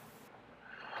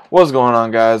What's going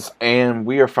on, guys? And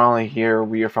we are finally here.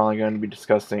 We are finally going to be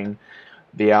discussing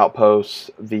The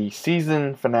Outpost, the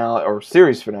season finale, or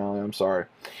series finale, I'm sorry.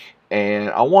 And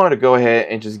I wanted to go ahead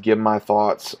and just give my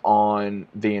thoughts on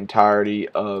the entirety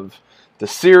of the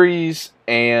series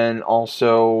and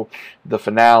also the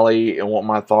finale and what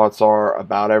my thoughts are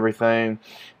about everything.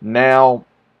 Now,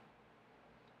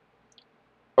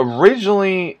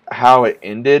 originally, how it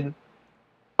ended,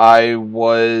 I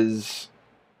was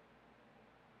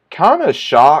kind of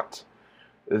shocked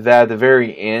that at the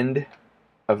very end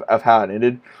of how it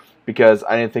ended, because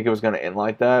I didn't think it was going to end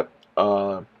like that,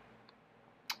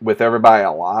 with everybody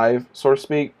alive, so to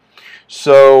speak.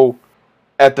 So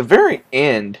at the very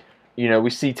end, we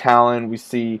see Talon, we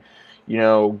see,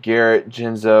 Garrett,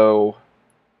 Jinzo,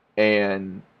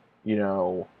 and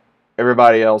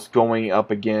everybody else going up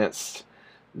against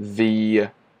the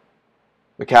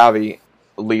Maccabi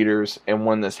leaders, and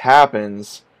when this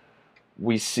happens,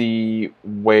 we see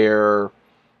where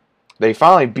they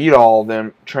finally beat all of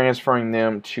them, transferring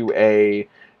them to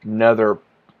another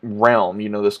realm.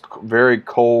 This very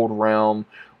cold realm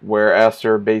where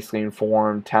Esther basically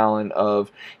informed Talon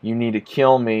of, you need to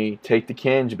kill me, take the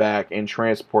Kinj back, and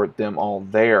transport them all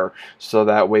there, so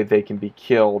that way they can be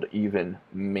killed, even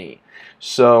me.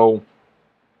 So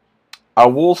I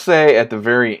will say at the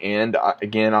very end,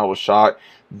 again, I was shocked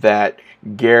that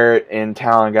Garrett and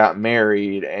Talon got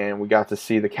married, and we got to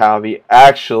see the Calvi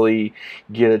actually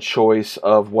get a choice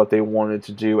of what they wanted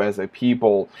to do as a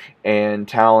people. And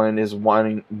Talon is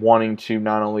wanting to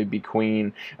not only be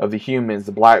queen of the humans,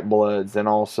 the Black Bloods, and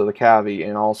also the Calvi,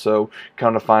 and also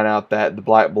come to find out that the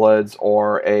Black Bloods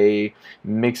are a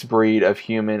mixed breed of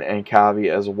human and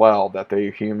Calvi as well, that they're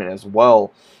human as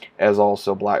well as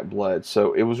also Black Blood.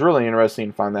 So it was really interesting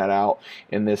to find that out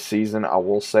in this season. I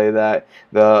will say that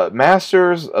the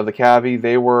Masters of the Cavi,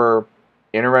 they were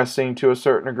interesting to a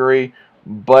certain degree,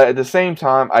 but at the same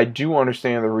time, I do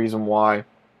understand the reason why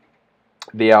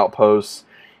the Outpost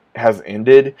has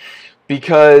ended,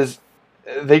 because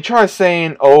they try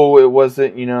saying, oh, it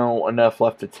wasn't, enough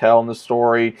left to tell in the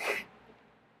story.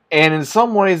 And in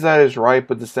some ways that is right,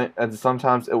 but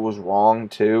sometimes it was wrong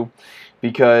too,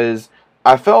 because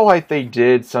I felt like they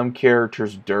did some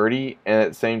characters dirty, and at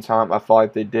the same time I felt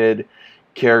like they did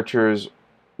characters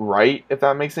right, if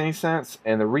that makes any sense.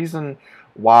 And the reason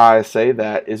why I say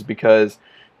that is because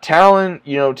Talon,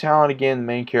 Talon again, the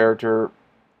main character,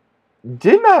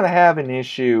 did not have an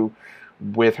issue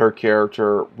with her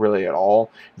character really at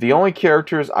all. The only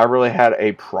characters I really had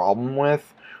a problem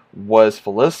with was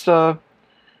Felista,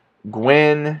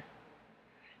 Gwen,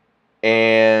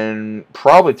 and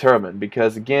probably Turman,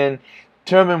 because again,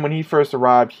 Turman, when he first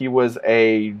arrived, he was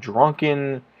a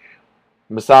drunken,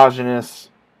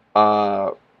 misogynist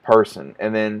person,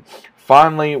 and then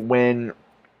finally, when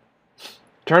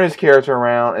turned his character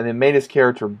around and then made his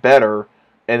character better,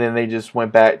 and then they just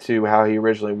went back to how he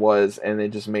originally was, and they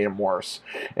just made him worse.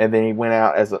 And then he went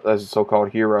out as a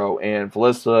so-called hero. And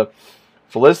Felista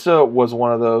was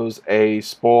one of those, a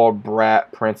spoiled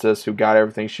brat princess who got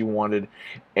everything she wanted,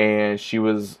 and she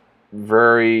was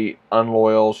very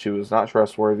unloyal, she was not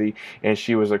trustworthy, and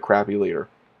she was a crappy leader.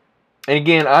 And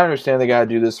again, I understand they got to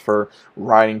do this for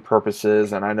writing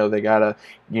purposes, and I know they got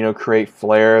to, create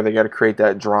flair, they got to create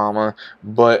that drama,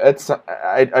 but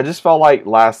I just felt like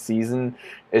last season,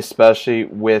 especially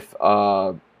with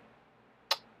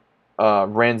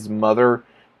Ren's mother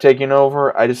taking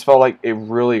over, I just felt like it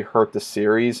really hurt the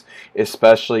series,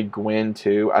 especially Gwen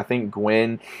too. I think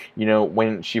Gwen,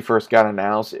 when she first got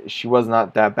announced, she was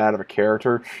not that bad of a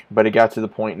character, but it got to the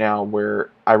point now where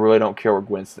I really don't care what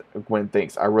Gwen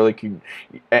thinks. I really can,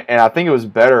 and I think it was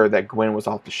better that Gwen was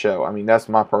off the show. I mean, that's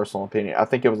my personal opinion. I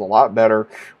think it was a lot better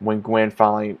when Gwen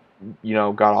finally,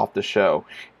 got off the show.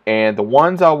 And the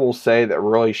ones I will say that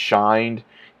really shined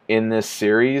in this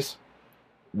series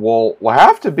will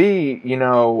have to be,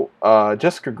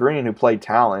 Jessica Green, who played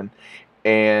Talon.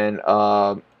 And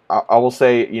I will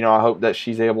say, I hope that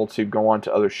she's able to go on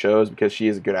to other shows, because she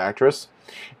is a good actress.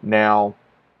 Now,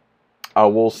 I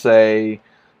will say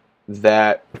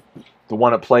that the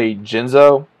one that played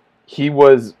Jinzo, he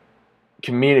was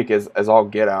comedic as all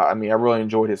get out. I mean, I really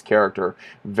enjoyed his character.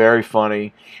 Very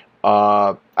funny.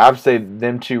 I would say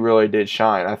them two really did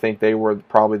shine. I think they were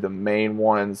probably the main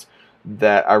ones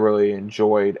that I really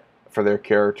enjoyed for their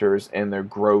characters and their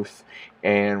growth,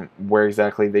 and where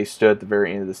exactly they stood at the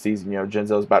very end of the season.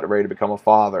 Jinzo's about ready to become a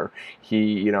father.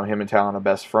 He, him and Talon are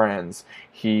best friends.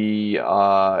 He,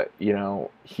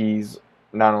 he's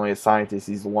not only a scientist,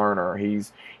 he's a learner.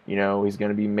 He's, he's going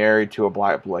to be married to a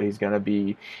black blood. He's going to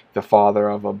be the father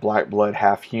of a black blood,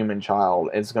 half human child.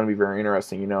 It's going to be very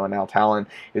interesting, and now Talon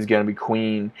is going to be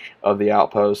queen of the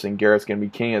Outpost, and Garrett's going to be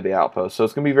king of the Outpost. So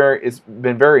it's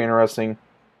been very interesting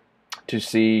to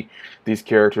see these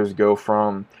characters go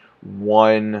from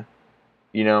one,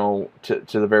 to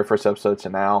the very first episode to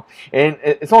now. And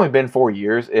it's only been 4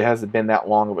 years. It hasn't been that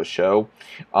long of a show.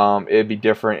 It'd be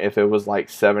different if it was like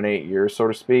 7, 8 years, so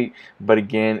to speak. But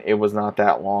again, it was not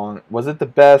that long. Was it the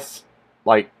best,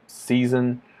 like,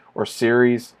 season or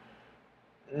series?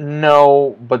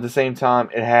 No, but at the same time,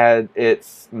 it had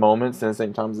its moments, and at the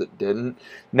same time, it didn't.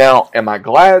 Now, am I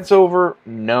glad it's over?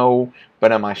 No.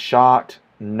 But am I shocked?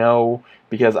 No.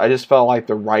 Because I just felt like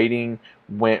the writing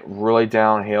went really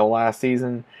downhill last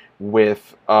season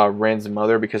with Ren's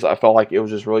mother, because I felt like it was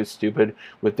just really stupid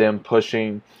with them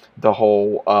pushing the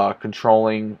whole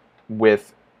controlling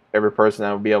with every person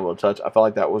that would be able to touch. I felt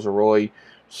like that was a really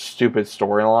stupid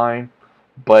storyline,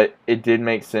 but it did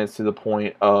make sense to the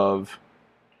point of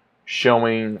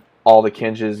showing all the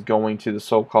Kinges going to the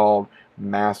so-called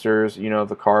masters, the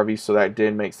Carvey, so that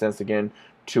did make sense again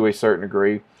to a certain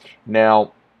degree.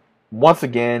 Now, once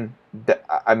again,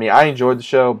 I enjoyed the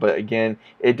show, but again,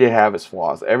 it did have its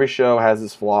flaws. Every show has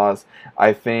its flaws.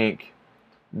 I think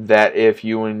that if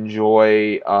you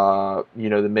enjoy,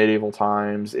 the medieval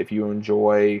times, if you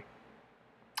enjoy,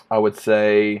 I would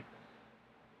say,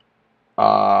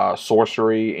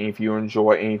 sorcery, and if you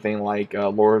enjoy anything like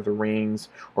Lord of the Rings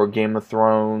or Game of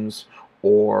Thrones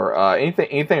or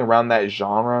anything around that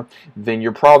genre, then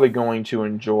you're probably going to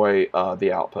enjoy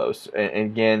The Outpost.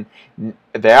 And again,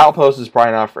 The Outpost is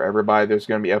probably not for everybody. There's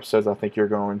going to be episodes I think you're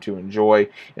going to enjoy,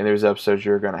 and there's episodes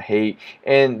you're going to hate.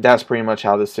 And that's pretty much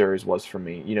how this series was for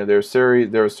me. There were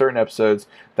certain episodes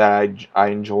that I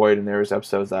enjoyed, and there was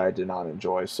episodes that I did not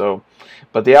enjoy. So,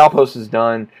 but The Outpost is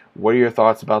done. What are your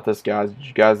thoughts about this, guys? Did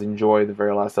you guys enjoy the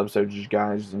very last episode? Did you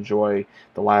guys enjoy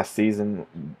the last season?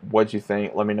 What did you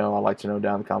think? Let me know. I'd like to know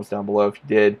down in the comments down below. If you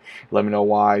did, let me know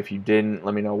why. If you didn't,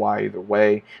 let me know why either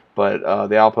way. But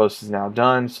The Outpost is now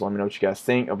done, so let me know what you guys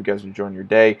think. Hope you guys are enjoying your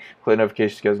day. Click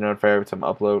notifications so you guys are notified every time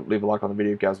I upload. Leave a like on the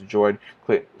video if you guys enjoyed.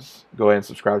 Go ahead and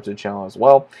subscribe to the channel as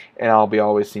well. And I'll be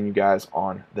always seeing you guys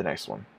on the next one.